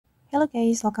Hello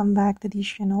guys, welcome back to this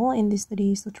channel. In this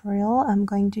today's tutorial, I'm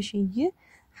going to show you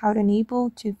how to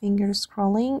enable two-finger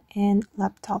scrolling in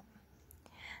laptop.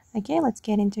 Okay, let's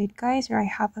get into it guys. Here I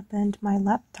have opened my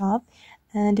laptop,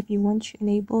 and if you want to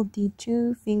enable the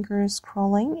two-finger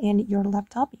scrolling in your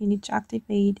laptop, you need to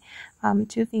activate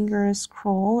two-finger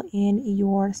scroll in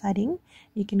your setting.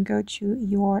 You can go to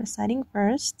your setting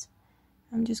first.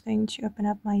 I'm just going to open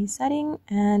up my setting,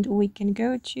 and we can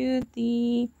go to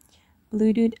the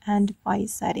Bluetooth and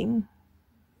device setting.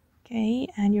 Okay,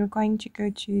 and you're going to go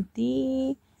to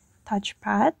the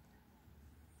touchpad,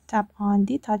 tap on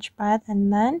the touchpad,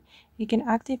 and then you can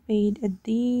activate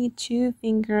the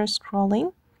two-finger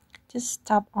scrolling. Just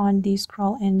tap on the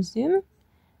scroll and zoom,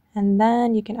 and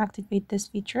then you can activate this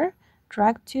feature.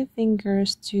 Drag two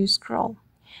fingers to scroll,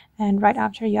 and right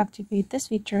after you activate this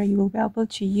feature, you will be able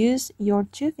to use your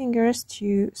two fingers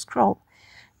to scroll.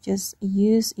 Just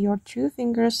use your two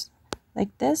fingers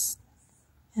like this,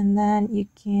 and then you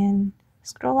can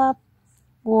scroll up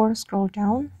or scroll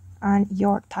down on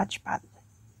your touchpad,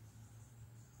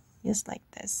 just like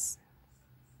this.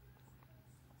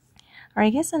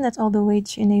 Alright guys, and that's all the way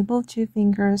to enable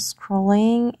two-finger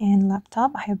scrolling in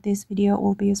laptop. I hope this video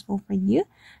will be useful for you.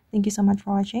 Thank you so much for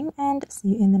watching, and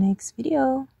see you in the next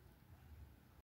video.